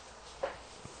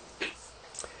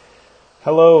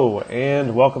Hello,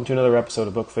 and welcome to another episode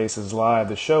of Book Faces Live,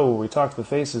 the show where we talk to the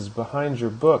faces behind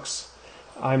your books.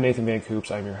 I'm Nathan Van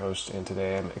Coops, I'm your host, and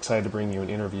today I'm excited to bring you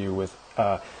an interview with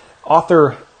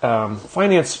author,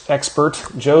 finance expert,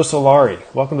 Joe Solari.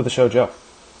 Welcome to the show, Joe.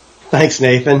 Thanks,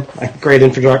 Nathan. Great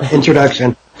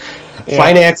introduction. Yeah.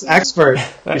 Finance expert.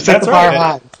 You set the bar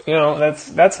high. You know,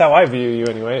 that's how I view you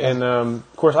anyway. And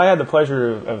of course, I had the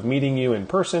pleasure of meeting you in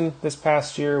person this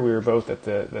past year. We were both at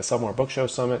the Selmore Book Show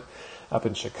Summit up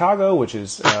in Chicago, which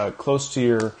is close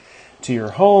to your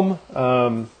home,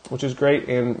 which is great.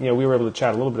 And we were able to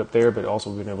chat a little bit up there, but also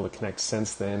we've been able to connect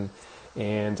since then.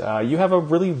 And you have a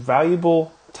really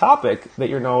valuable topic that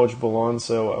you're knowledgeable on,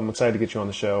 so I'm excited to get you on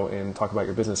the show and talk about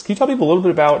your business. Can you tell people a little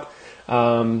bit about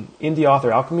Indie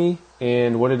Author Alchemy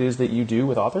and what it is that you do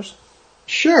with authors?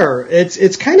 Sure.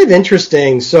 It's kind of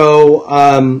interesting.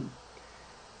 So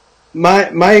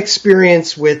my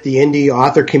experience with the indie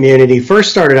author community first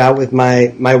started out with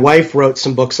my wife wrote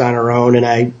some books on her own, and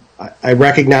I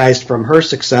recognized from her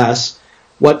success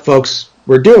what folks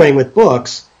were doing with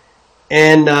books.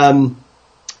 And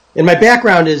my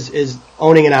background is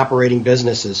owning and operating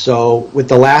businesses. So with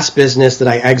the last business that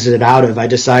I exited out of, I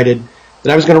decided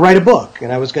that I was going to write a book,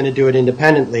 and I was going to do it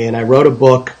independently. And I wrote a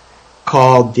book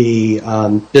called the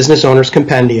Business Owner's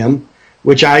Compendium,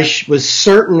 which I was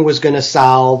certain was going to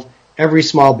solve every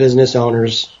small business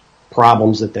owner's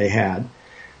problems that they had.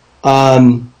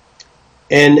 And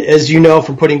as you know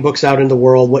from putting books out in the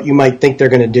world, what you might think they're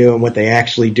going to do and what they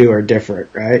actually do are different,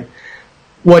 right?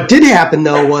 What did happen,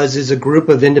 though, was a group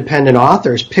of independent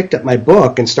authors picked up my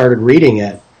book and started reading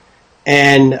it,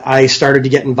 and I started to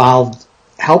get involved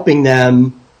helping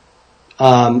them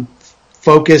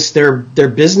focus their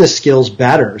business skills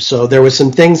better. So there was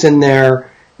some things in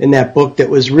there in that book that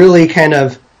was really kind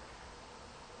of,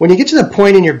 when you get to the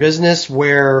point in your business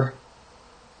where,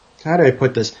 how do I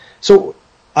put this? So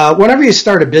whenever you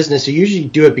start a business, you usually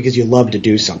do it because you love to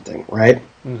do something, right?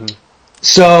 Mm-hmm.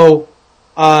 So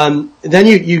then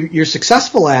you're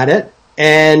successful at it,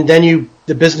 and then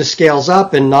the business scales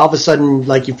up, and all of a sudden,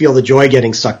 like, you feel the joy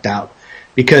getting sucked out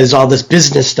because all this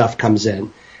business stuff comes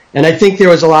in. And I think there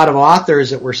was a lot of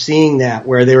authors that were seeing that,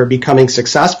 where they were becoming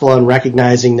successful and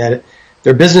recognizing that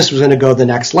their business was going to go to the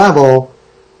next level.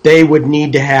 They would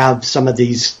need to have some of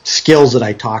these skills that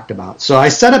I talked about. So I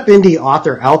set up Indie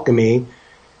Author Alchemy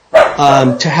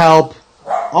to help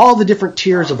all the different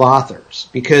tiers of authors,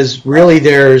 because really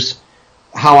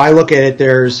how I look at it,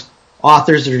 there's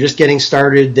authors that are just getting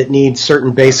started that need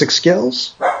certain basic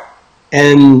skills,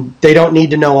 and they don't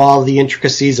need to know all the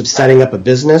intricacies of setting up a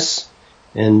business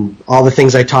and all the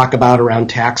things I talk about around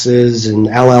taxes and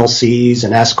LLCs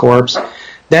and S-corps.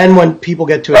 Then when people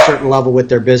get to a certain level with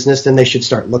their business, then they should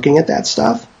start looking at that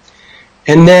stuff.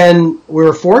 And then we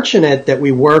were fortunate that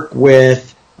we work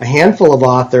with a handful of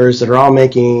authors that are all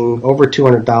making over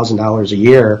 $200,000 a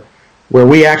year, where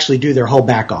we actually do their whole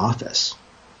back office.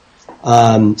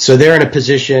 So they're in a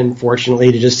position,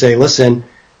 fortunately, to just say, listen,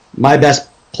 my best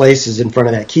place is in front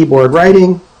of that keyboard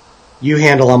writing. You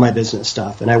handle all my business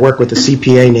stuff. And I work with a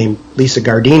CPA named Lisa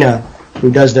Gardina,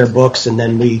 who does their books, and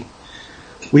then we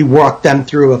walk them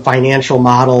through a financial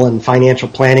model and financial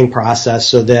planning process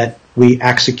so that we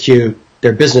execute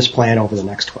their business plan over the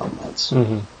next 12 months.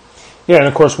 Mm-hmm. Yeah, and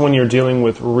of course, when you're dealing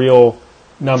with real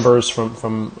numbers from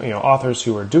authors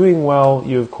who are doing well,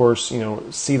 you of course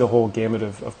see the whole gamut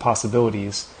of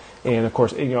possibilities, and of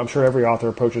course I'm sure every author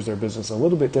approaches their business a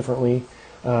little bit differently,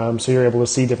 so you're able to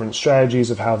see different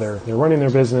strategies of how they're running their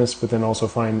business, but then also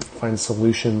find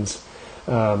solutions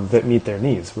that meet their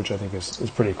needs, which I think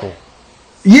is pretty cool.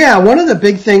 Yeah, one of the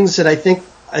big things that I think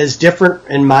is different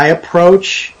in my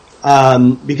approach,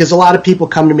 because a lot of people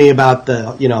come to me about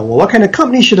well, what kind of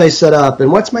company should I set up,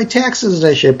 and what's my taxes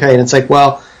I should pay? And it's like,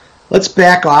 well, let's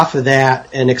back off of that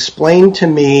and explain to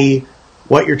me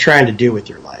what you're trying to do with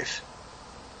your life,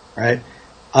 right?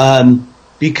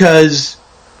 Because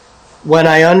when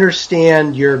I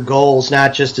understand your goals,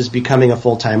 not just as becoming a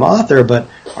full-time author, but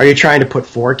are you trying to put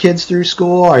 4 kids through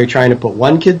school? Are you trying to put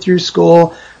 1 kid through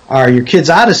school? Are your kids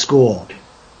out of school?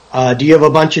 Do you have a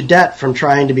bunch of debt from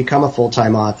trying to become a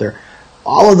full-time author?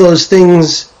 All of those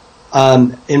things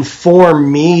inform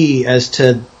me as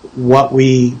to what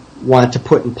we want to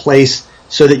put in place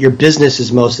so that your business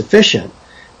is most efficient.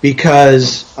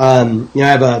 Because I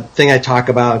have a thing I talk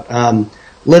about,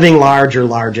 living large or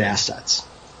large assets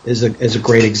is a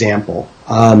great example.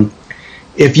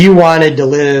 If you wanted to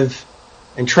live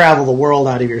and travel the world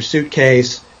out of your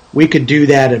suitcase, we could do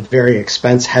that at a very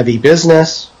expense-heavy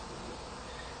business,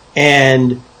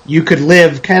 and you could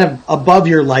live kind of above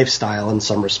your lifestyle in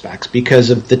some respects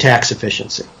because of the tax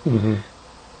efficiency. Mm-hmm.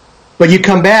 But you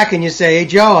come back and you say, hey,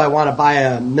 Joe, I want to buy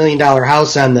 $1 million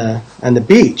house on the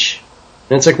beach.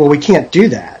 And it's like, well, we can't do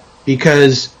that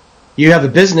because you have a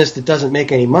business that doesn't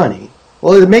make any money.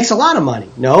 Well, it makes a lot of money.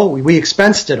 No, we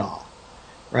expensed it all,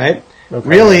 right? Okay.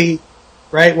 Really,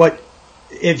 right,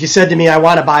 if you said to me, I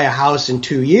want to buy a house in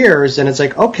 2 years, then it's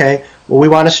like, okay, well, we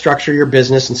want to structure your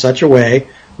business in such a way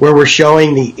where we're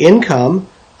showing the income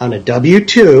on a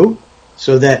W-2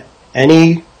 so that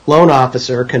any loan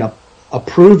officer can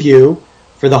approve you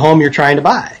for the home you're trying to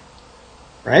buy,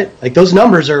 right? Like those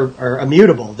numbers are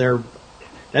immutable.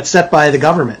 That's set by the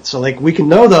government. So like we can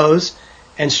know those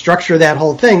and structure that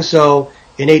whole thing. So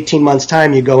in 18 months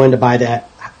time, you go in to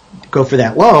go for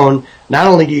that loan. Not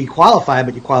only do you qualify,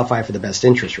 but you qualify for the best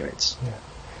interest rates. Yeah.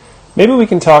 Maybe we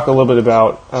can talk a little bit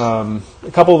about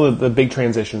a couple of the big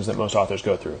transitions that most authors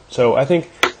go through. So I think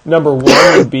number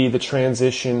one would be the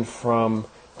transition from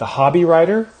the hobby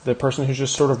writer, the person who's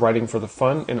just sort of writing for the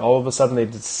fun, and all of a sudden they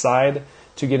decide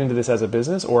to get into this as a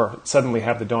business, or suddenly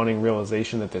have the dawning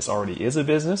realization that this already is a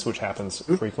business, which happens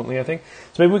frequently, I think.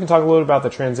 So maybe we can talk a little bit about the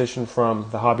transition from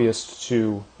the hobbyist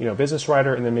to business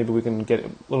writer, and then maybe we can get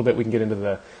into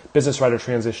the business writer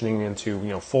transitioning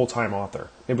into full-time author.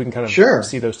 Maybe we can kind of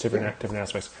see those different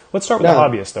aspects. Let's start with the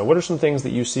hobbyist, though. What are some things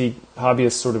that you see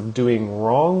hobbyists sort of doing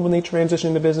wrong when they transition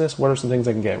into business? What are some things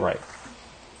they can get right?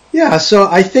 Yeah, so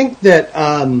I think that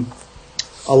a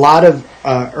lot of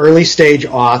early stage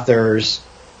authors,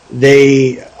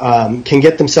 they can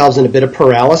get themselves in a bit of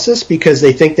paralysis because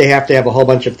they think they have to have a whole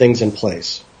bunch of things in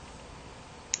place.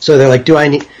 So they're like,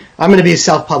 I'm going to be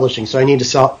self-publishing, so I need to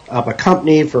set up a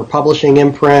company for publishing,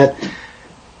 imprint.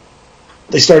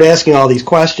 They start asking all these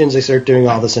questions. They start doing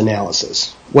all this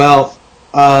analysis. Well,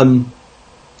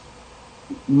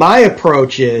 my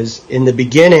approach is, in the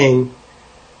beginning,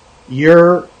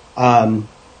 your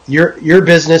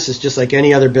business is just like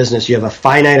any other business. You have a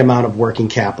finite amount of working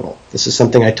capital. This is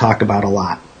something I talk about a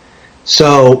lot.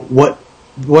 So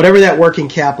whatever that working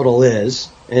capital is,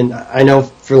 and I know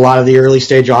for a lot of the early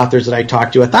stage authors that I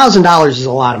talk to, $1,000 is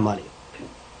a lot of money,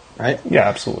 right? Yeah,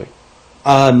 absolutely.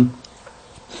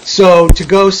 So to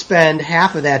go spend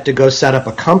half of that to go set up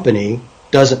a company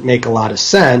doesn't make a lot of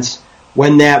sense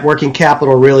when that working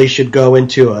capital really should go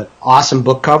into an awesome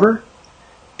book cover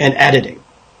and editing,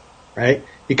 right?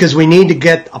 Because we need to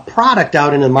get a product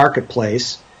out in the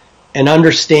marketplace and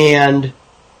understand,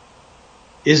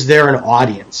 is there an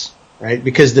audience, right?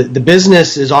 Because the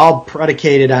business is all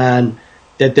predicated on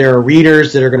that there are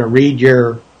readers that are going to read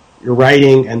your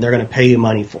writing and they're going to pay you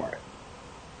money for it.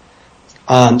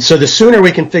 So the sooner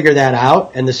we can figure that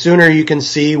out, and the sooner you can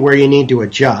see where you need to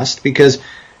adjust, because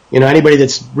anybody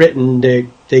that's written, they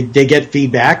get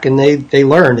feedback and they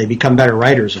learn, they become better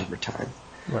writers over time.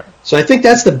 Right. So I think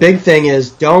that's the big thing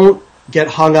is don't get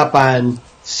hung up on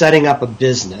setting up a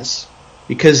business,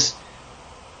 because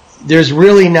there's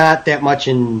really not that much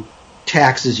in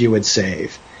taxes you would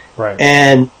save. Right.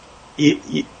 And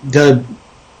the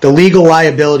legal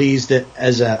liabilities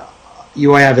that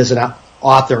you have as an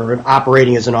author and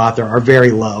operating as an author are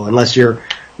very low, unless you're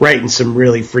writing some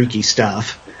really freaky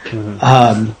stuff.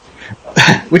 Mm-hmm.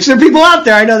 Which there are people out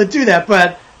there I know that do that,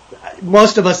 but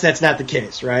most of us that's not the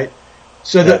case, right?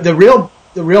 So the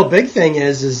real big thing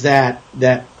is that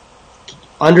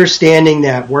understanding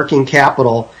that working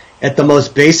capital at the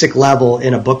most basic level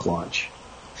in a book launch.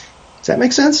 Does that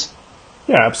make sense?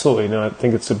 Yeah, absolutely. No, I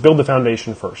think it's to build the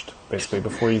foundation first, basically,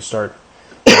 before you start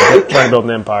trying to build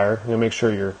an empire. Make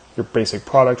sure your basic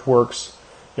product works.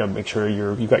 Make sure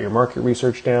you've got your market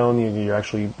research down. You're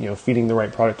actually feeding the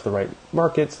right product to the right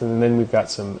markets, and then we've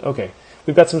got some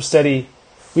steady.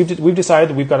 We've decided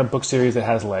that we've got a book series that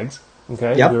has legs.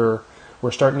 Okay, yep.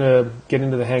 We're starting to get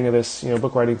into the hang of this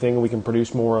book writing thing, and we can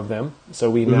produce more of them. So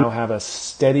we now have a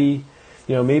steady,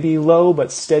 maybe low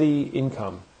but steady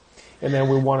income, and then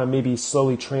we want to maybe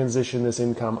slowly transition this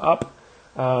income up.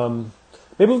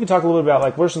 Maybe we can talk a little bit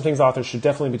about what are some things authors should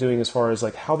definitely be doing as far as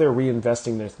how they're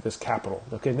reinvesting this capital.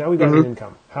 Okay, now we've got an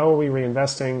income. How are we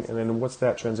reinvesting, and then what's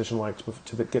that transition like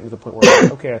to get to the point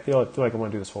where okay, I feel like I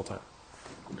want to do this full time.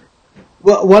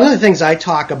 Well, one of the things I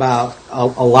talk about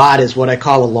a lot is what I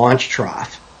call a launch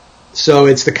trough. So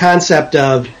it's the concept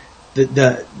of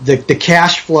the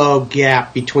cash flow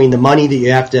gap between the money that you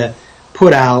have to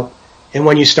put out and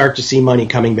when you start to see money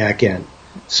coming back in.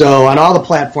 So on all the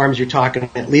platforms, you're talking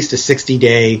at least a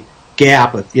 60-day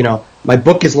gap of, my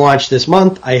book is launched this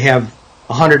month. I have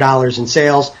 $100 in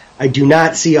sales. I do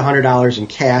not see $100 in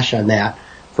cash on that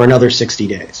for another 60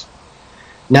 days.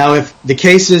 Now, if the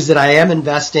case is that I am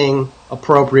investing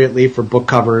appropriately for book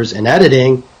covers and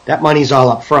editing, that money's all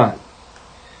up front.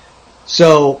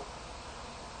 So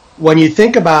when you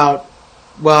think about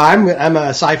well, I'm a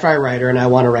sci-fi writer and I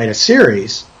want to write a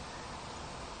series.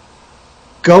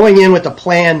 Going in with a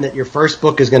plan that your first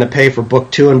book is going to pay for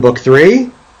book 2 and book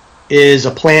 3 is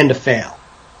a plan to fail,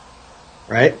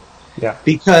 right? Yeah.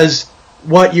 Because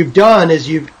what you've done is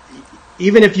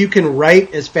even if you can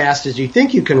write as fast as you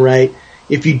think you can write,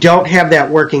 if you don't have that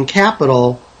working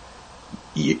capital,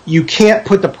 you can't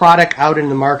put the product out in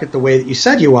the market the way that you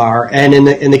said you are. And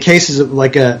in the cases of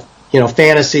like a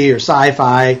fantasy or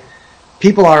sci-fi,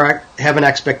 people have an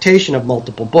expectation of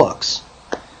multiple books.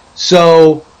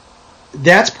 So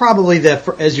that's probably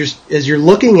as you're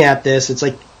looking at this, it's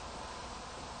like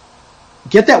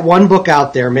get that one book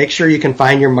out there, make sure you can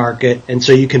find your market, and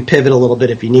so you can pivot a little bit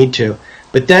if you need to.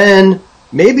 But then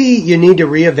maybe you need to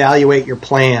reevaluate your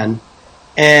plan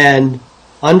and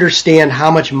understand how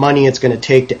much money it's going to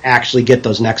take to actually get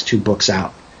those next 2 books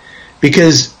out.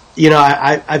 Because,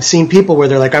 I've seen people where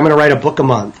they're like, I'm going to write a book a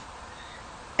month.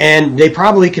 And they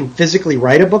probably can physically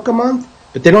write a book a month,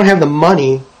 but they don't have the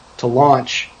money to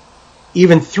launch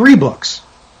even 3 books.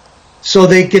 So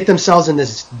they get themselves in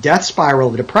this death spiral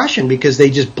of depression because they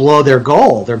just blow their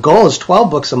goal. Their goal is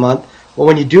 12 books a month. Well,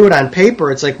 when you do it on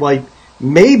paper, it's like, well,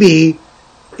 maybe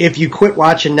if you quit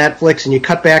watching Netflix and you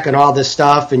cut back on all this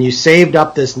stuff and you saved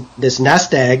up this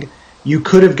nest egg, you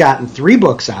could have gotten 3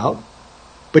 books out,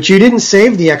 but you didn't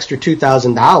save the extra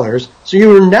 $2,000, so you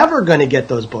were never going to get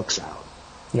those books out.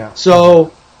 Yeah.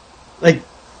 So,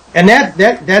 and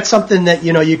that's something that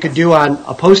you could do on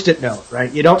a Post-it note,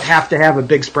 right? You don't have to have a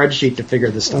big spreadsheet to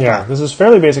figure this stuff out. Yeah, this is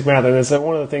fairly basic math, and it's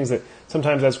one of the things that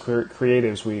sometimes as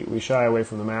creatives we shy away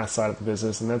from the math side of the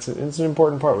business, and it's an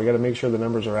important part. We got to make sure the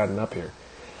numbers are adding up here.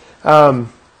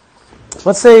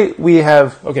 Let's say we've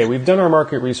done our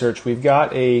market research. We've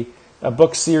got a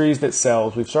book series that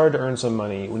sells. We've started to earn some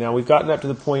money. Now we've gotten up to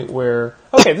the point where,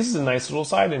 okay, this is a nice little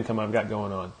side income I've got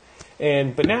going on.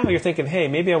 But now you're thinking, hey,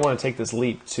 maybe I want to take this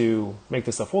leap to make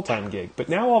this a full-time gig. But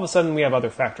now all of a sudden we have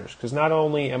other factors, because not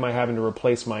only am I having to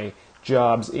replace my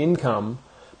job's income,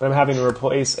 but I'm having to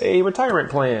replace a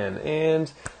retirement plan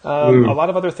and a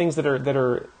lot of other things that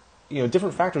are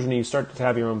different factors when you start to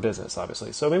have your own business,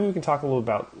 obviously. So maybe we can talk a little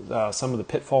about some of the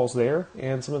pitfalls there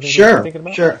and some of the things you're thinking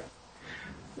about. Sure.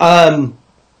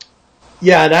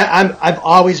 Yeah, and I've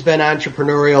always been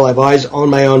entrepreneurial. I've always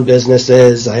owned my own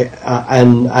businesses.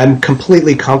 And I'm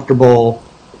completely comfortable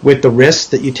with the risks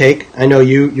that you take. I know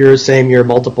you're the same.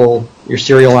 You're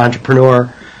serial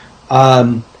entrepreneur.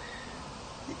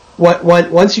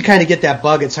 Once you kind of get that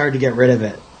bug, it's hard to get rid of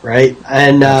it, right?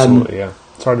 And absolutely, yeah.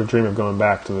 It's hard to dream of going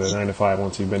back to the 9-to-5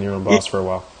 once you've been your own boss for a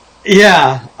while.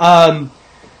 Yeah.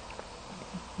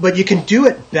 But you can do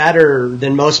it better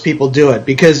than most people do it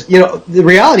because, the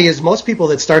reality is most people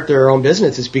that start their own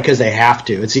business is because they have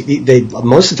to.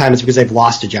 Most of the time it's because they've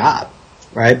lost a job,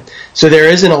 right? So there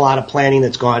isn't a lot of planning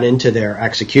that's gone into their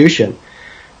execution.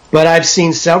 But I've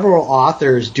seen several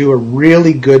authors do a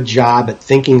really good job at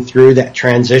thinking through that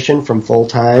transition from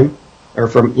full-time or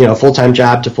from, full-time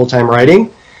job to full-time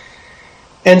writing.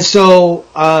 And so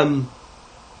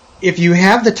if you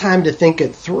have the time to think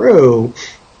it through,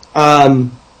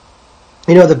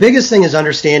 the biggest thing is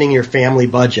understanding your family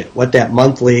budget, what that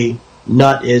monthly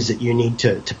nut is that you need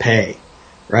to pay,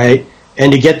 right?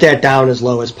 And to get that down as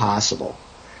low as possible.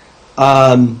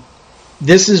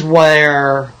 This is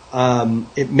where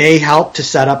it may help to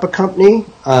set up a company.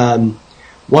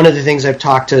 One of the things I've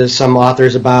talked to some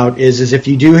authors about is if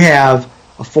you do have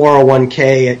a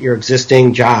 401k at your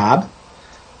existing job,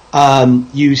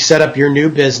 you set up your new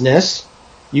business,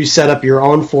 you set up your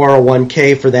own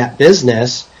 401k for that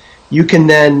business. You can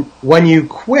then, when you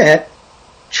quit,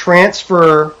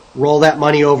 roll that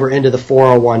money over into the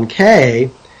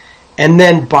 401k, and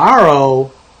then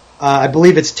borrow, I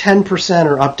believe it's 10%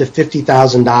 or up to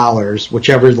 $50,000,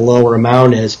 whichever the lower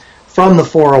amount is, from the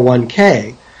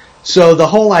 401k. So the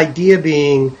whole idea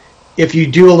being, if you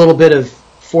do a little bit of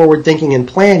forward thinking and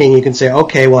planning, you can say,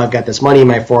 okay, well, I've got this money in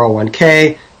my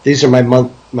 401k. These are my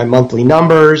monthly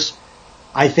numbers.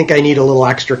 I think I need a little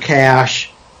extra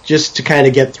cash just to kind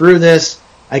of get through this.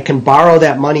 I can borrow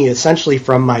that money essentially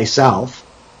from myself.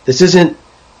 This isn't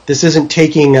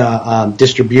taking a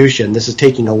distribution. This is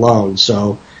taking a loan.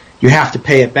 So you have to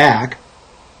pay it back.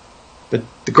 But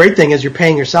the great thing is you're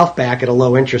paying yourself back at a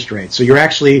low interest rate. So you're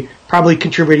actually probably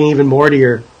contributing even more to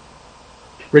your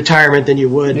retirement than you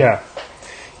would. Yeah.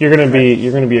 You're gonna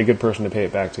be a good person to pay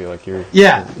it back to.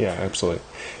 Yeah, absolutely.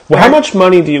 Well, how much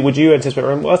money would you anticipate?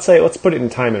 Or let's put it in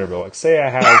time interval. Like, say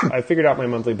I figured out my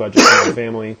monthly budget for my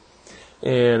family,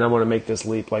 and I want to make this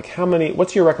leap. Like,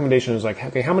 what's your recommendation? Is like,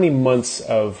 okay, how many months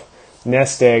of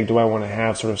nest egg do I want to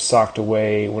have sort of socked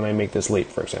away when I make this leap?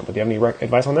 For example, do you have any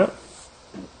advice on that?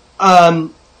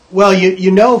 Well,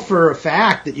 you know for a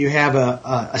fact that you have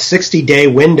a 60-day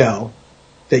window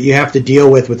that you have to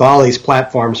deal with all these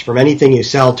platforms from anything you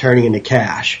sell turning into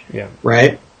cash. Yeah.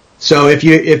 Right? So if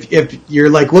you're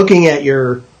like looking at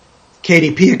your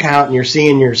KDP account and you're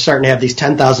seeing you're starting to have these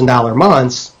 $10,000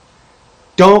 months,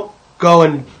 don't go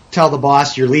and tell the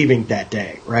boss you're leaving that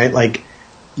day, right? Like,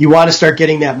 you want to start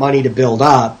getting that money to build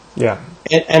up. Yeah.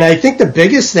 And I think the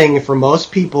biggest thing for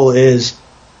most people is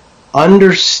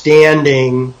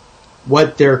understanding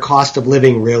what their cost of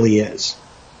living really is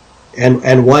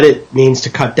and what it means to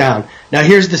cut down. Now,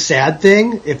 here's the sad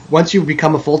thing. Once you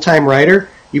become a full-time writer,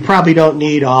 you probably don't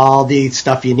need all the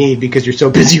stuff you need because you're so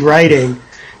busy writing.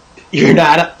 You're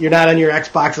not on your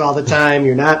Xbox all the time.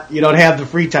 You don't have the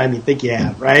free time you think you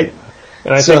have, right?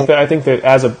 And I think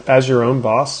that as your own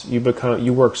boss,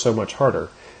 you work so much harder.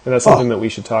 And that's something that we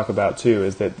should talk about too,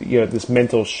 is that this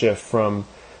mental shift from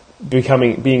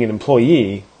being an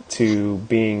employee to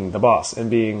being the boss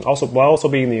and while also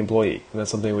being the employee. And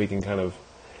that's something we can kind of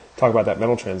talk about, that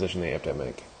mental transition that you have to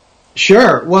make.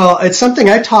 Sure. Well, it's something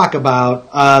I talk about.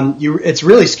 It's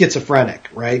really schizophrenic,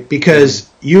 right? Because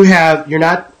you're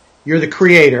the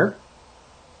creator.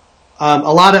 A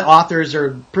lot of authors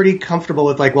are pretty comfortable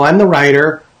with like, well, I'm the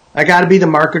writer. I got to be the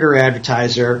marketer,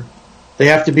 advertiser. They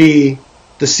have to be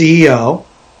the CEO,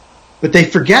 but they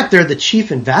forget they're the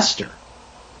chief investor.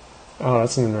 Oh,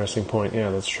 that's an interesting point. Yeah,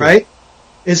 that's true. Right?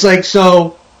 It's like,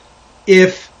 so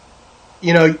if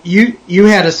you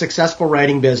had a successful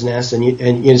writing business and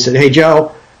you said, hey,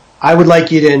 Joe, I would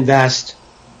like you to invest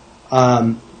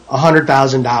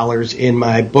 $100,000 in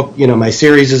my book. My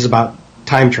series is about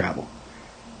time travel.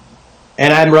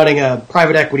 And I'm running a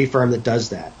private equity firm that does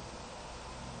that.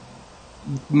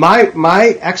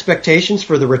 My expectations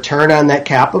for the return on that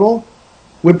capital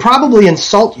would probably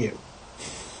insult you.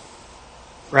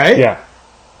 Right? Yeah.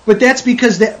 But that's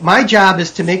because my job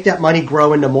is to make that money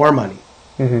grow into more money.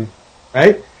 Mm-hmm.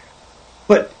 Right?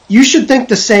 But you should think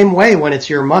the same way when it's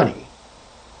your money.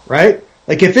 Right?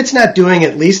 Like if it's not doing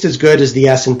at least as good as the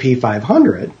S&P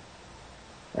 500,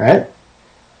 right?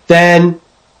 Then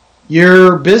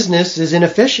your business is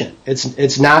inefficient.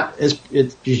 It's not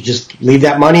you just leave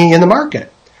that money in the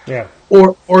market. Yeah.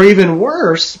 Or even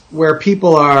worse, where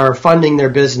people are funding their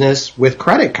business with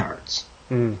credit cards.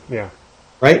 Yeah.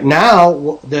 Right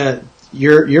now,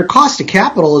 your cost of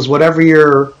capital is whatever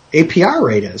your APR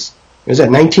rate is. Is that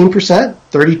 19%,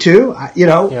 32%?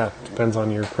 Yeah, depends on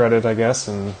your credit, I guess,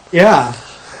 and yeah,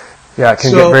 it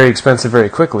can get very expensive very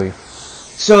quickly.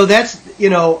 So that's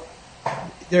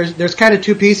there's kind of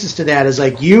two pieces to that. Is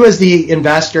like you as the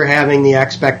investor having the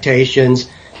expectations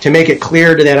to make it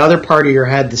clear to that other part of your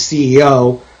head, the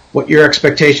CEO, what your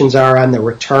expectations are on the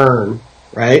return,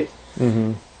 right?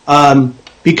 Mm-hmm.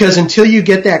 Because until you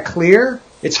get that clear,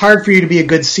 it's hard for you to be a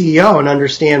good CEO and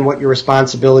understand what your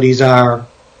responsibilities are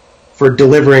for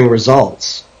delivering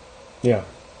results. Yeah.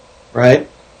 Right?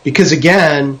 Because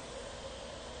again,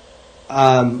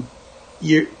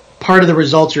 part of the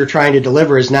results you're trying to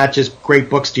deliver is not just great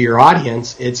books to your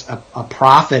audience, it's a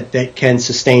profit that can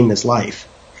sustain this life.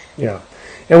 Yeah.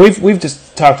 And we've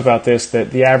just talked about this,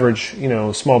 that the average,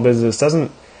 small business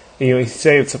doesn't, you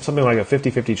say it's something like a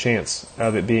 50-50 chance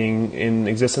of it being in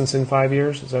existence in 5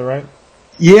 years. Is that right?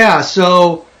 Yeah.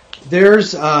 So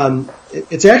there's,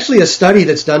 it's actually a study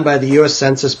that's done by the U.S.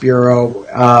 Census Bureau.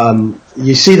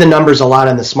 You see the numbers a lot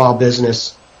on the Small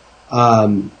Business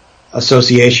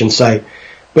Association site,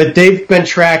 but they've been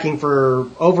tracking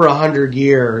for over 100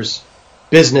 years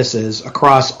businesses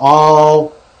across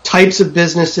all types of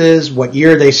businesses, what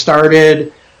year they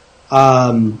started,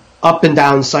 up and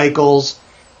down cycles.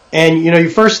 And, your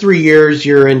first 3 years,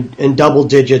 you're in double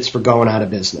digits for going out of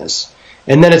business.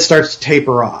 And then it starts to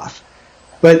taper off.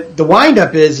 But the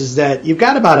windup is that you've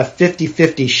got about a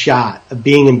 50-50 shot of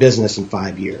being in business in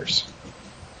 5 years.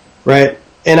 Right?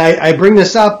 And I bring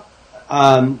this up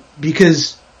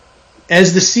because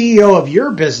as the CEO of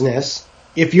your business,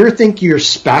 if you think you're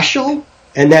special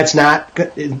and that's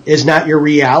is not your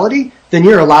reality, then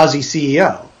you're a lousy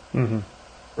CEO. Mm-hmm.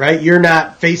 Right? You're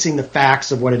not facing the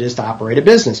facts of what it is to operate a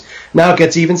business. Now it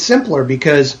gets even simpler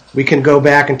because we can go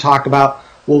back and talk about,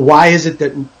 well,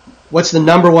 what's the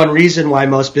number one reason why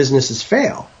most businesses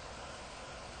fail?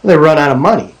 They run out of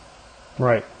money.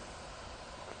 Right.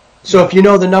 So if you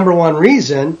know the number one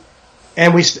reason,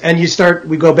 and we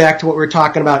go back to what we were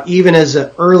talking about, even as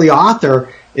an early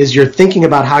author, is you're thinking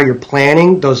about how you're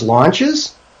planning those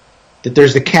launches, that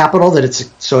there's the capital, that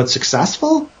it's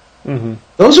successful. Mm-hmm.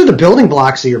 Those are the building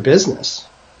blocks of your business.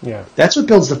 Yeah. That's what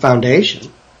builds the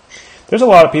foundation. There's a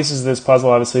lot of pieces of this puzzle,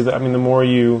 obviously. The more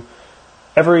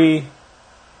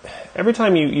every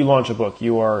time you launch a book,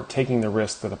 you are taking the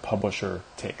risk that a publisher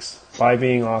takes. By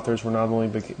being authors, we're not only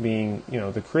being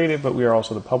the creative, but we are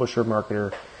also the publisher,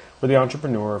 marketer, we're the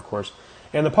entrepreneur, of course.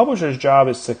 And the publisher's job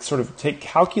is to sort of take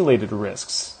calculated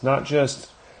risks, not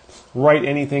just write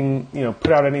anything,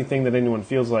 put out anything that anyone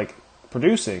feels like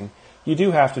producing. You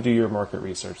do have to do your market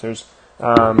research. There's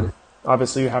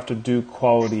obviously you have to do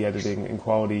quality editing and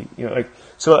quality,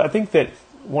 So I think that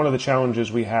one of the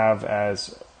challenges we have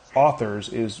as authors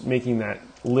is making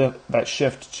that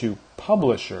shift to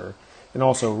publisher and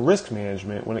also risk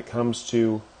management when it comes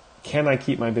to, can I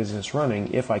keep my business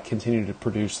running if I continue to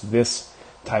produce this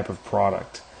type of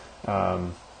product? I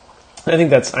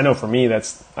think I know for me,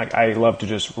 I love to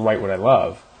just write what I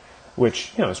love,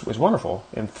 which, is wonderful.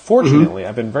 And fortunately,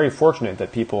 I've been very fortunate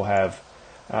that people have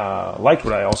liked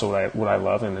what I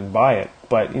love and buy it.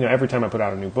 But, every time I put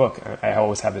out a new book, I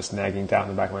always have this nagging doubt in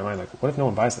the back of my mind, like, what if no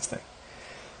one buys this thing?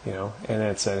 And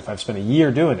it's if I've spent a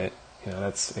year doing it,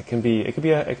 it can be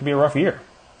a rough year.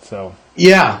 So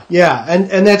yeah,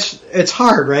 and it's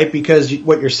hard, right? Because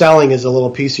what you're selling is a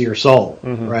little piece of your soul,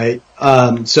 right?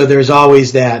 So there's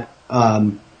always that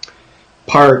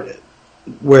part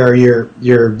where you're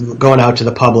going out to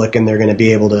the public and they're going to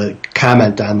be able to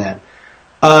comment on that.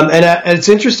 And it's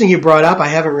interesting you brought up. I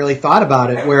haven't really thought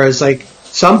about it. Whereas like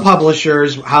some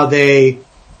publishers, how they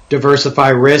diversify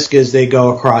risk is they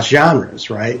go across genres,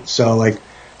 right? So like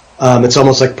it's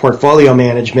almost like portfolio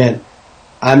management.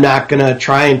 I'm not going to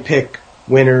try and pick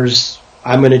winners.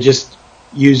 I'm going to just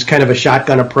use kind of a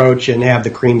shotgun approach and have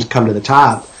the creams come to the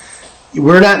top.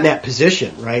 We're not in that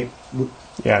position, right?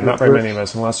 Yeah, not very many of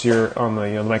us, unless you're on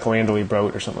the Michael Anderle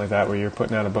boat or something like that, where you're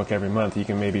putting out a book every month. You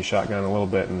can maybe shotgun a little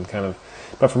bit and kind of.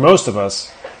 But for most of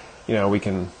us,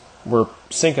 we're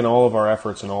sinking all of our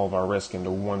efforts and all of our risk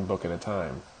into one book at a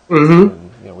time.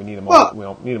 Mm-hmm. And, we need them all. We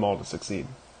don't need them all to succeed.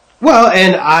 Well,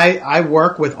 and I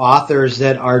work with authors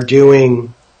that are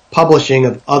doing publishing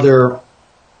of other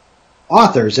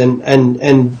authors, and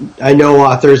I know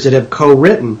authors that have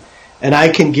co-written, and I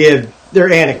can give,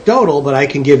 they're anecdotal, but I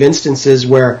can give instances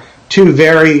where two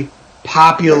very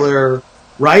popular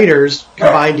writers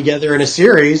combined together in a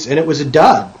series, and it was a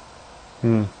dud,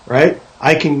 right?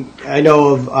 I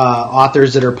know of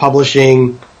authors that are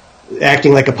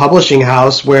acting like a publishing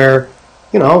house where,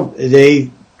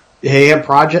 they have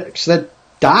projects that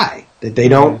die, that they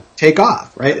don't take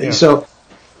off, right? Yeah.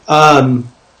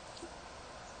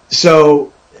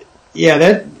 So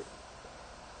yeah,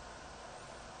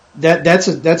 that's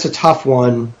a tough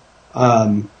one.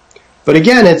 But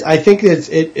again, I think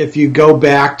if you go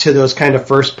back to those kind of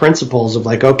first principles of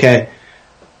like, okay,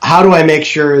 how do I make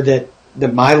sure that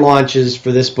my launches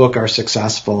for this book are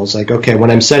successful? It's like, okay, when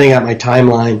I'm setting out my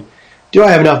timeline, do I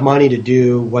have enough money to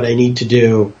do what I need to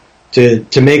do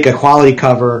to make a quality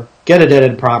cover, get it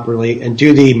edited properly, and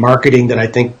do the marketing that I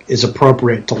think is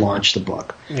appropriate to launch the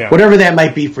book. Yeah. Whatever that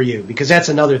might be for you, because that's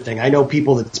another thing. I know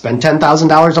people that spend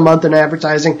 $10,000 a month in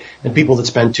advertising and people that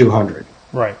spend $200.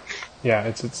 Right. Yeah,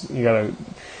 it's you got to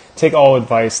take all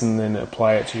advice and then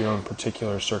apply it to your own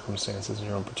particular circumstances and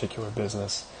your own particular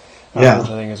business, which I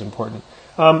think is important.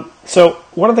 So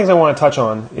one of the things I want to touch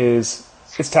on is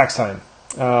it's tax time.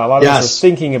 A lot of us are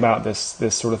thinking about this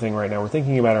sort of thing right now. We're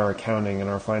thinking about our accounting and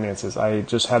our finances. I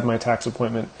just had my tax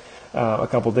appointment a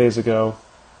couple days ago,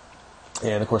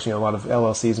 and of course, a lot of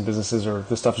LLCs and businesses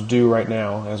this stuff's due right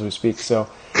now as we speak. So,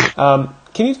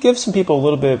 can you give some people a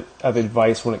little bit of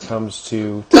advice when it comes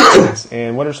to taxes,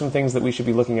 and what are some things that we should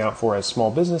be looking out for as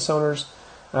small business owners?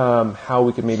 How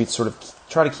we could maybe sort of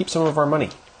try to keep some of our money?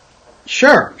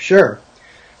 Sure.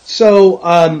 So,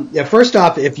 first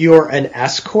off, if you're an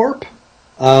S corp.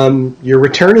 Your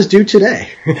return is due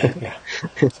today. Yeah.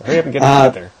 So hurry up and get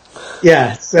it there.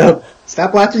 Yeah. So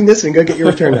stop watching this and go get your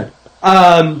return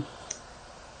done.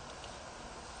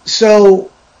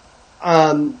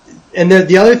 And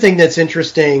the other thing that's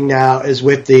interesting now is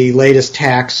with the latest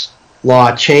tax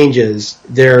law changes,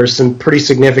 there are some pretty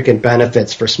significant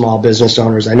benefits for small business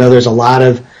owners. I know there's a lot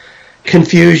of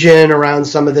confusion around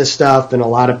some of this stuff, and a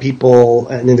lot of people,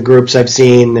 and in the groups I've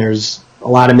seen, there's a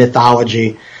lot of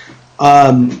mythology.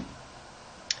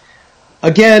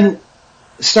 Again,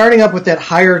 starting up with that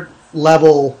higher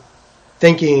level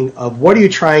thinking of what are you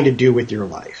trying to do with your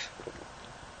life,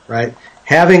 right?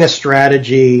 Having a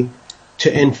strategy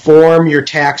to inform your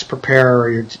tax preparer,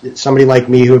 or somebody like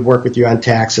me who would work with you on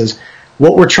taxes,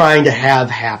 what we're trying to have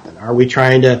happen. Are we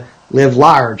trying to live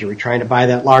large? Are we trying to buy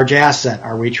that large asset?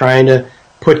 Are we trying to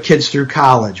put kids through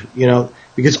college?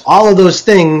 Because all of those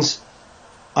things,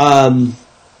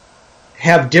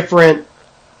 have different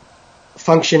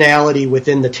functionality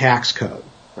within the tax code,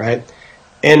 right?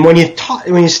 And when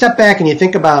you step back and you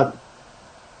think about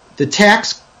the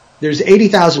tax, there's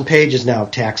 80,000 pages now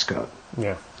of tax code.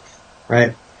 Yeah.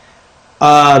 Right?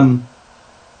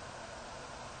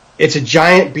 It's a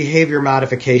giant behavior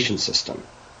modification system.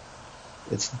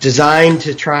 It's designed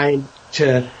to try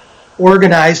to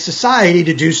organize society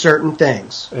to do certain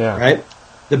things. Yeah. Right?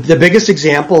 The biggest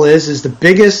example is the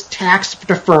biggest tax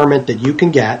deferment that you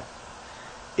can get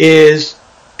is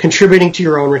contributing to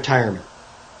your own retirement.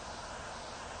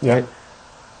 Yeah.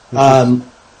 Right?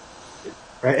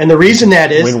 And the reason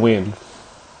that is win-win.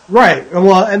 Right.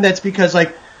 Well, and that's because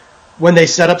like when they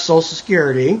set up Social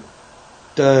Security,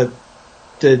 the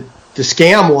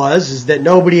scam is that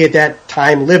nobody at that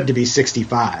time lived to be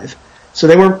 65. So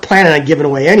they weren't planning on giving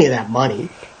away any of that money.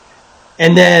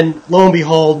 And then, lo and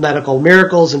behold, medical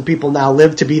miracles, and people now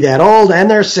live to be that old, and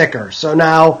they're sicker. So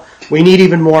now we need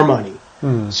even more money.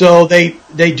 So they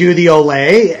do the OLE,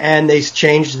 and they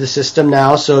change the system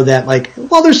now so that, like,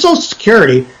 well, there's Social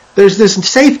Security, there's this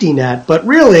safety net, but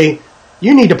really,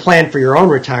 you need to plan for your own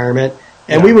retirement,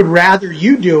 and we would rather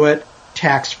you do it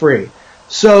tax-free.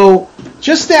 So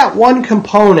just that one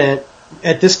component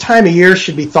at this time of year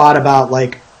should be thought about,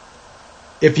 like,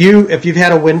 if you've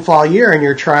had a windfall year and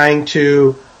you're trying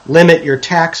to limit your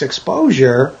tax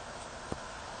exposure,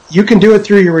 you can do it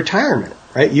through your retirement,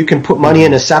 right? You can put money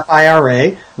in a SEP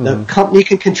IRA. The company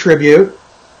can contribute,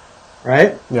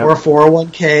 right? Yep. Or a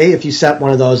 401k if you set one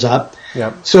of those up.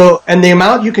 Yep. So, and the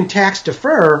amount you can tax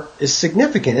defer is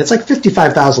significant. It's like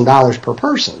 $55,000 per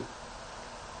person,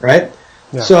 right?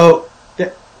 Yeah. So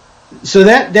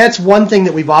that's one thing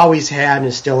that we've always had and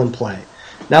is still in play.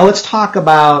 Now let's talk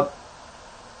about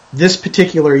this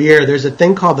particular year. There's a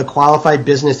thing called the Qualified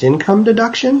Business Income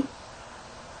Deduction.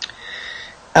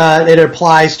 It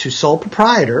applies to sole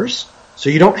proprietors, so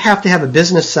you don't have to have a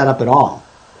business set up at all.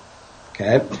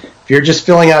 Okay? If you're just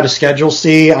filling out a Schedule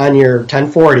C on your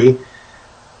 1040,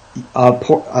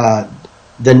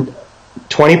 then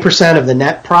 20% of the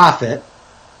net profit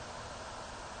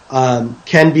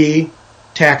can be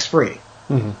tax-free.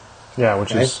 Yeah,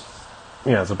 which is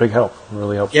it's a big help. It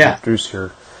really helps reduce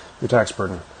your tax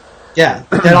burden. Yeah,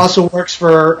 that also works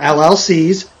for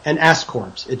LLCs and S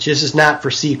corps. It just is not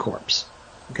for C corps.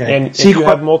 Okay, and if you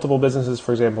have multiple businesses,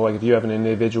 for example, like if you have an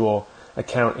individual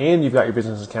account and you've got your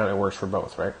business account, it works for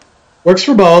both, right? Works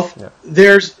for both. Yeah.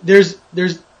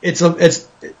 It's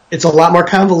a lot more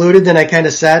convoluted than I kind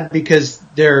of said because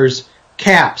there's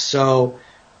caps. So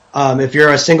if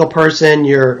you're a single person,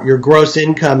 your gross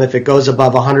income, if it goes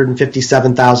above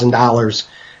 $157,000,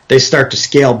 they start to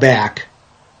scale back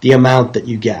the amount that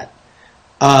you get.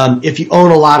 If you own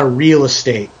a lot of real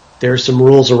estate, there are some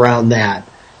rules around that.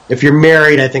 If you're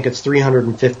married, I think it's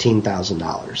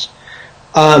 $315,000.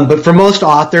 But for most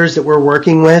authors that we're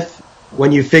working with,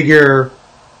 when you figure,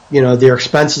 their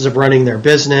expenses of running their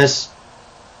business,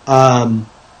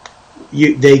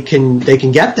 they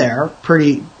can get there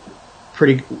pretty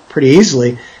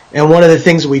easily. And one of the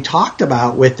things that we talked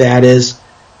about with that is,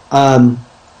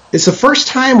 it's the first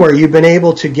time where you've been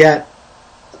able to get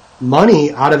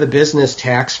money out of the business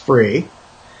tax-free.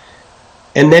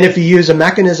 And then if you use a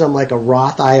mechanism like a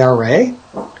Roth IRA,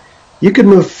 you could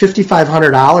move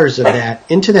 $5,500 of that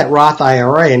into that Roth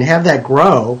IRA and have that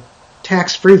grow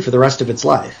tax-free for the rest of its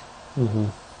life. Mm-hmm.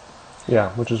 Yeah,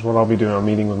 which is what I'll be doing. I'm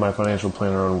meeting with my financial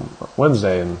planner on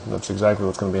Wednesday, and that's exactly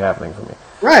what's going to be happening for me.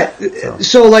 Right.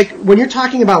 So like, when you're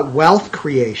talking about wealth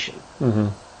creation,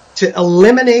 to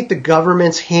eliminate the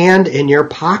government's hand in your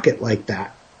pocket like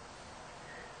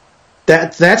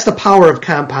that's the power of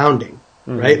compounding,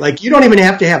 right? Like, you don't even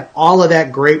have to have all of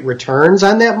that great returns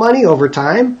on that money over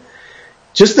time.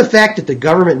 Just the fact that the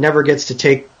government never gets to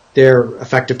take their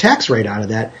effective tax rate out of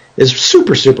that is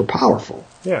super, super powerful.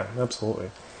 Yeah, absolutely.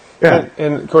 Yeah.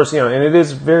 And of course, and it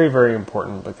is very, very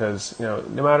important because, no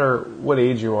matter what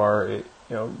age you are,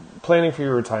 planning for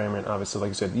your retirement, obviously, like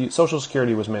you said, Social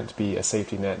Security was meant to be a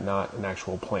safety net, not an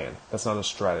actual plan. That's not a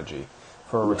strategy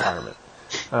for a retirement.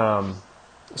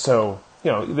 So,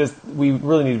 we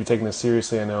really need to be taking this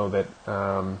seriously. I know that,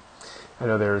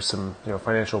 there's some,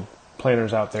 financial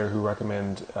planners out there who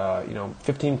recommend,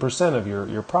 15% of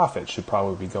your profit should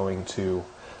probably be going to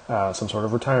some sort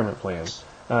of retirement plan.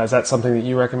 Is that something that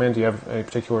you recommend? Do you have any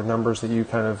particular numbers that you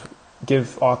kind of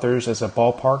give authors as a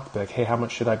ballpark? Like, hey, how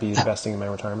much should I be investing in my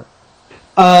retirement?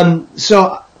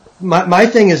 So my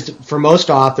thing is, for most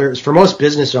authors, for most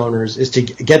business owners, is to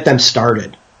get them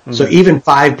started. So even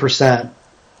 5%,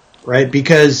 right?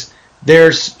 Because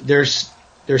they're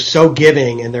so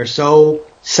giving and they're so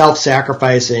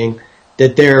self-sacrificing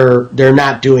that they're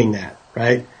not doing that,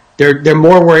 right? They're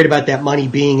more worried about that money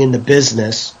being in the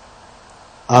business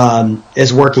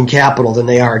as working capital than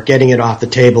they are getting it off the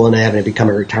table and having it become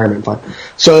a retirement fund.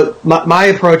 So my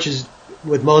approach is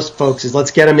with most folks is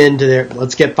let's get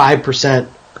 5%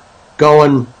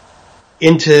 going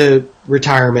into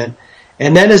retirement.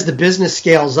 And then as the business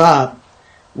scales up,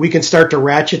 we can start to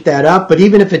ratchet that up. But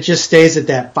even if it just stays at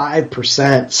that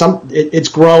 5%, it's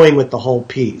growing with the whole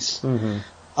piece. Mm-hmm.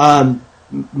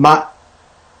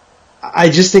 I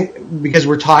just think because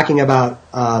we're talking about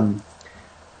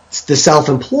the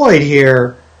self-employed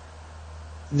here,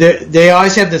 they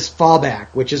always have this fallback,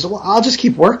 which is, well, I'll just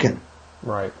keep working.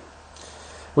 Right.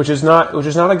 Which is not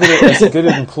a good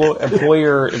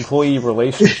employer-employee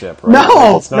relationship, right?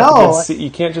 No. You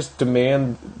can't just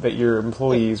demand that your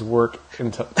employees work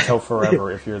until forever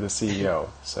if you're the CEO.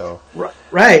 So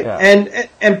right, yeah.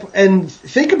 And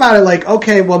think about it like,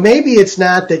 okay, well, maybe it's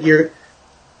not that you're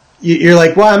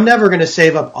like, well, I'm never going to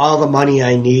save up all the money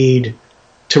I need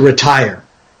to retire.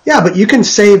 Yeah, but you can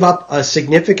save up a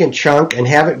significant chunk and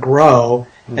have it grow,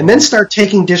 mm-hmm. and then start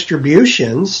taking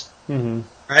distributions, mm-hmm.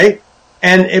 right?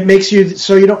 And it makes you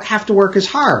so you don't have to work as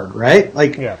hard, right?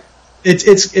 Like, yeah.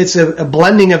 It's a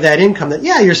blending of that income that,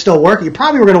 yeah, you're still working. You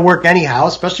probably were going to work anyhow,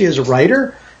 especially as a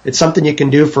writer. It's something you can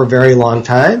do for a very long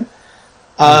time.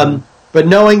 But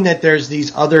knowing that there's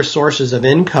these other sources of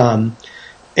income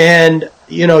and,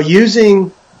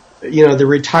 using, the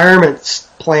retirement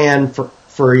plan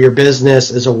for your business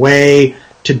as a way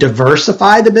to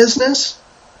diversify the business,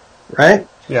 right?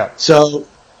 Yeah. So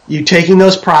you taking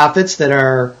those profits that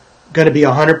are going to be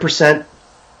 100%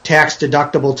 tax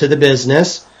deductible to the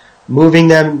business, moving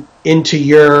them into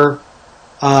your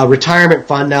retirement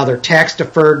fund. Now they're tax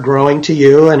deferred, growing to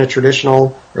you in a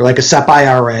traditional or like a SEP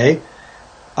IRA.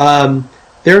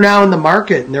 They're now in the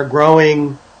market and they're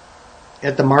growing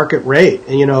at the market rate.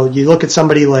 And you look at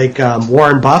somebody like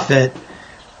Warren Buffett,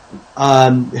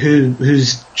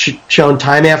 who's shown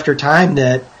time after time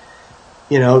that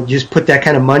you just put that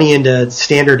kind of money into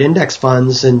standard index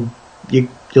funds and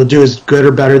you'll do as good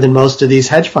or better than most of these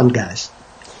hedge fund guys.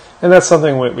 And that's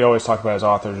something we always talk about as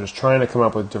authors, is trying to come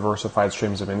up with diversified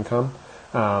streams of income.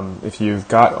 If you've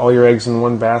got all your eggs in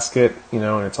one basket,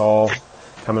 and it's all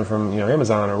coming from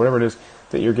Amazon or whatever it is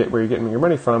that where you're getting your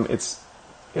money from, it's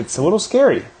a little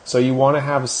scary. So you want to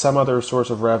have some other source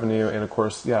of revenue, and of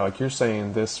course, yeah, like you're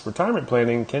saying, this retirement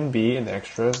planning can be an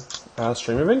extra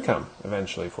stream of income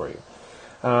eventually for you.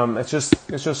 It's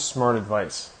just smart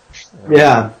advice.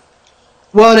 Yeah.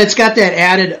 Well, and it's got that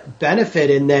added benefit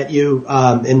in that you,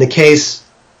 in the case,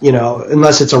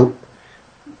 unless it's in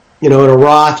a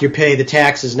Roth, you pay the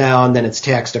taxes now and then it's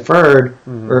tax deferred,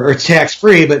 mm-hmm. or it's tax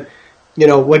free. But,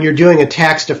 when you're doing a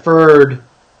tax deferred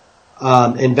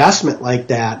investment like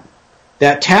that,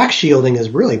 that tax shielding is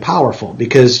really powerful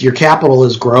because your capital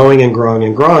is growing and growing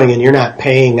and growing, and you're not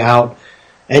paying out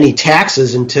any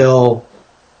taxes until,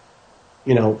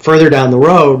 further down the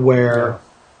road where. Yeah.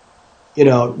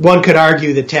 One could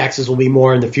argue that taxes will be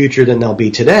more in the future than they'll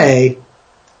be today,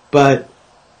 but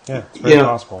yeah, it's very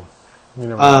possible.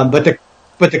 But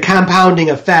the compounding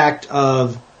effect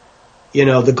of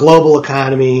the global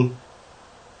economy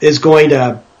is going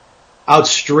to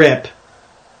outstrip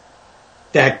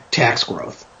that tax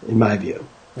growth, in my view.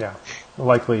 Yeah,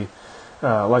 likely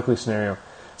scenario.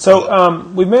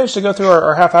 So we've managed to go through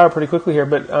our half hour pretty quickly here,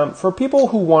 but for people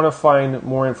who want to find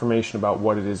more information about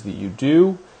what it is that you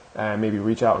do, maybe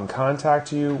reach out and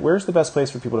contact you, where's the best place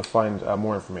for people to find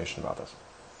more information about this?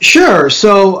 Sure.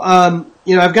 So,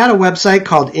 I've got a website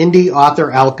called Indie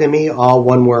Author Alchemy, all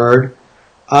one word.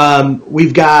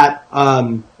 We've got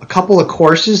a couple of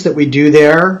courses that we do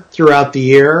there throughout the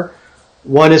year.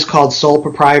 One is called Sole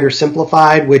Proprietor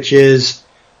Simplified, which is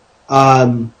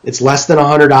it's less than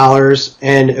 $100,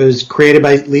 and it was created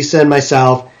by Lisa and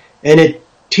myself, and it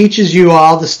teaches you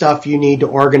all the stuff you need to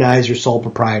organize your sole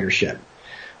proprietorship.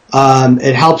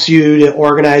 It helps you to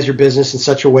organize your business in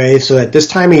such a way so at this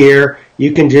time of year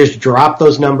you can just drop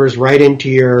those numbers right into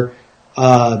your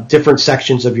different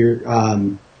sections of your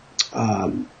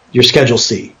Schedule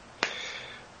C.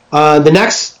 The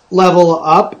next level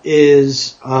up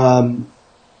is our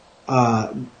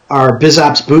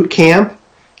BizOps Boot Camp.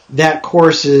 That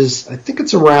course is, I think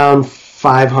it's around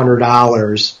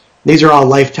 $500. These are all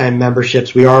lifetime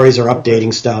memberships. We always are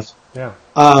updating stuff. Yeah.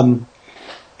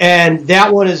 And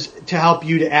that one is to help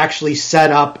you to actually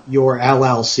set up your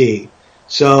LLC.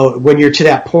 So when you're to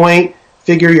that point,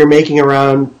 figure you're making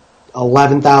around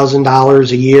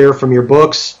 $11,000 a year from your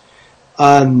books.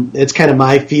 It's kind of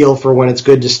my feel for when it's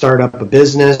good to start up a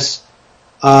business.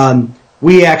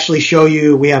 We actually show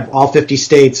you, we have all 50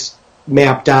 states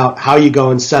mapped out how you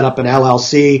go and set up an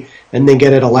LLC and then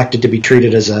get it elected to be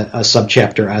treated as a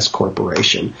subchapter S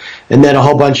corporation. And then a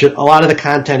lot of the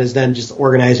content is then just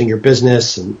organizing your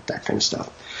business and that kind of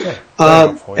stuff. Yeah, very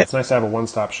helpful. It's nice to have a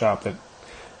one-stop shop that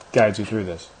guides you through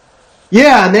this.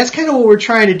 Yeah, and that's kind of what we're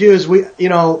trying to do is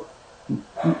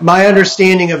my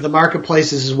understanding of the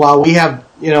marketplaces is while we have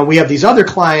these other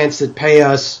clients that pay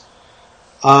us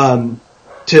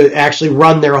to actually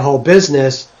run their whole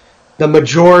business, the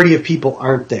majority of people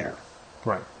aren't there.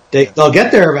 Right. They'll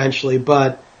get there eventually,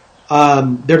 but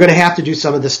they're going to have to do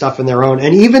some of this stuff on their own.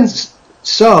 And even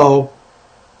so,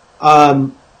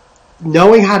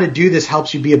 knowing how to do this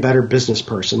helps you be a better business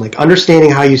person. Like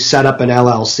understanding how you set up an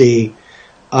LLC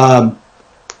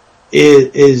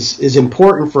is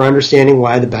important for understanding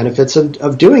why the benefits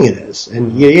of doing it is.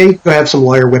 And you can have some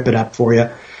lawyer whip it up for you.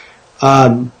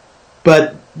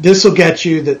 But this will get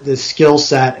you the skill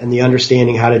set and the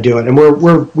understanding how to do it.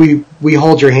 And we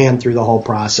hold your hand through the whole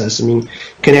process. I mean, you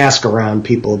can ask around.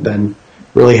 People have been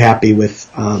really happy with.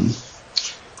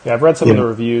 Yeah, I've read some of the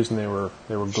reviews and they were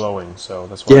glowing. So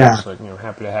that's why I was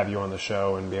happy to have you on the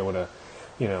show and be able to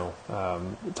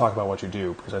talk about what you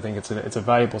do, because I think it's a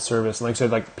valuable service. And like I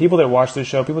said, like people that watch this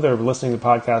show, people that are listening to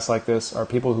podcasts like this are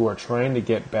people who are trying to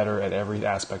get better at every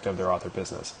aspect of their author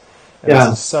business. And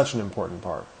this is such an important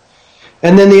part.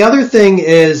 And then the other thing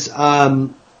is,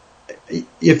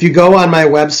 if you go on my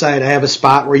website, I have a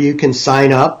spot where you can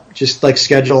sign up, just like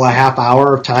schedule a half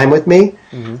hour of time with me.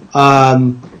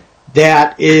 Mm-hmm.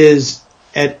 That is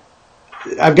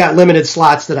I've got limited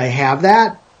slots that I have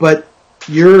that, but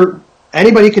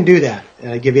anybody can do that.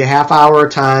 I give you a half hour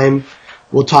of time.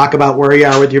 We'll talk about where you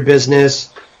are with your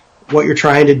business, what you're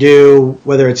trying to do,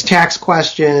 whether it's tax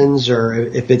questions or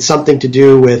if it's something to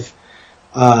do with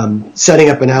setting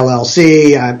up an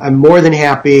LLC. I'm more than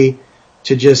happy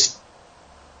to just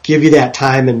give you that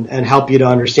time and help you to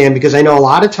understand, because I know a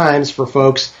lot of times for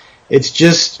folks, it's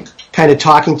just kind of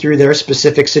talking through their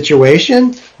specific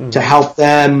situation to help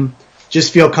them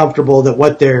just feel comfortable that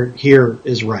what they're here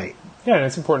is right. Yeah, and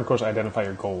it's important, of course, to identify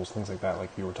your goals, things like that, like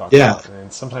you were talking about.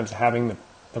 And sometimes having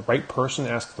the right person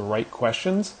ask the right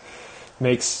questions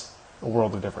makes a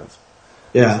world of difference.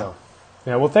 Yeah. So,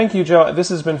 well, thank you, Joe. This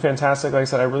has been fantastic. Like I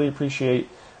said, I really appreciate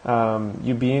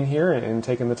you being here and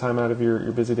taking the time out of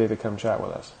your busy day to come chat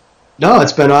with us. No,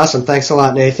 it's been awesome. Thanks a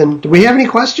lot, Nathan. Do we have any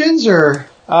questions? Or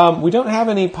we don't have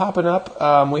any popping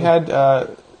up. We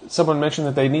had someone mention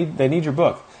that they need your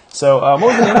book. So what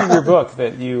was the name of your book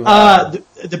that you...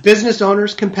 The Business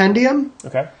Owner's Compendium.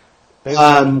 Okay. Business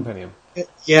Owner's Compendium.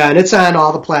 Yeah, and it's on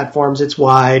all the platforms. It's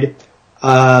wide.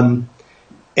 And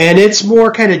it's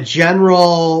more kind of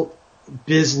general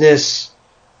business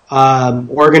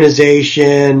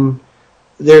organization.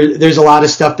 There's a lot of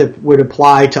stuff that would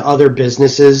apply to other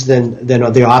businesses than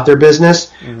the author business.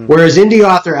 Mm-hmm. Whereas Indie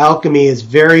Author Alchemy is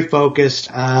very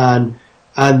focused on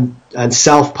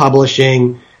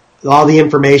self-publishing. All the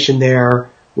information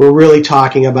there, we're really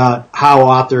talking about how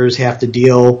authors have to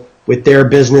deal with their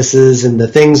businesses and the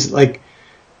things like,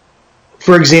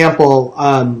 for example,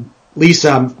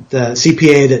 Lisa, the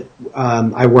CPA that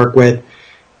I work with,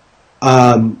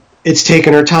 it's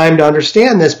taken her time to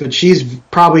understand this, but she's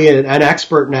probably an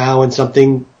expert now in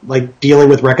something like dealing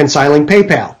with reconciling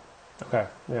PayPal. Okay,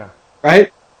 yeah.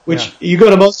 Right? Which you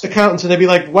go to most accountants and they'd be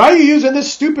like, why are you using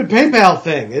this stupid PayPal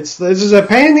thing? This is a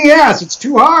pain in the ass. It's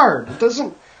too hard.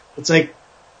 It's like,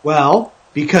 well,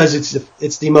 because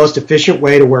it's the most efficient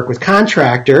way to work with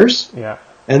contractors. Yeah.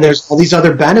 And there's all these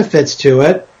other benefits to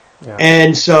it. Yeah.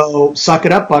 And so suck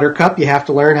it up, Buttercup. You have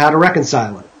to learn how to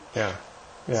reconcile it. Yeah.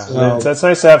 Yeah. So, that's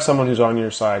nice to have someone who's on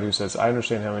your side who says, I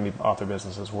understand how indie author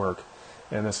businesses work,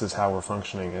 and this is how we're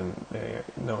functioning,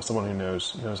 and someone who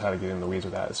knows how to get in the weeds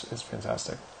with that is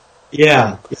fantastic.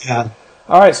 Yeah, yeah.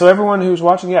 All right, so everyone who's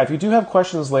watching, if you do have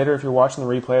questions later, if you're watching the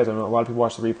replay, I know a lot of people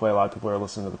watch the replay, a lot of people are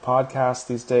listening to the podcast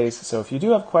these days, so if you do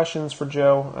have questions for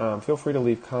Joe, feel free to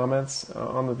leave comments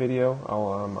on the video.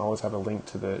 I'll always have a link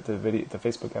to the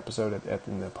Facebook episode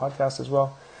in the podcast as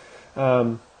well.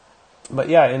 But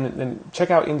yeah, and check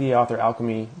out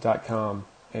indieauthoralchemy.com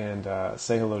and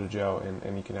say hello to Joe,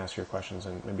 and you can ask your questions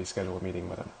and maybe schedule a meeting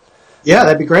with him. Yeah,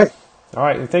 that'd be great. All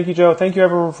right. Thank you, Joe. Thank you,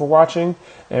 everyone, for watching.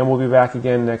 And we'll be back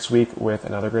again next week with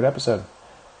another great episode.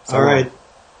 All right.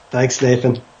 Thanks,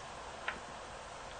 Nathan.